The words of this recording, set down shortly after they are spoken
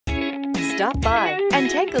Stop by and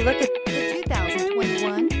take a look at the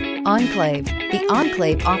 2021 Enclave. The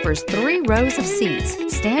Enclave offers 3 rows of seats,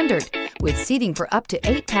 standard, with seating for up to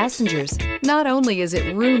 8 passengers. Not only is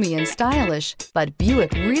it roomy and stylish, but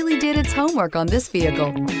Buick really did its homework on this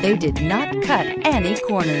vehicle. They did not cut any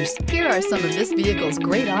corners. Here are some of this vehicle's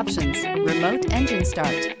great options: remote engine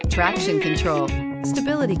start, traction control,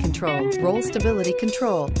 stability control, roll stability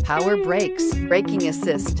control, power brakes, braking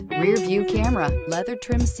assist, rear view camera, leather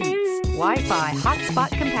trim seats, Wi-Fi hotspot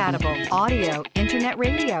compatible, audio, internet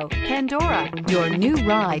radio, Pandora. Your new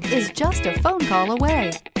ride is just a phone call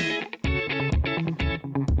away.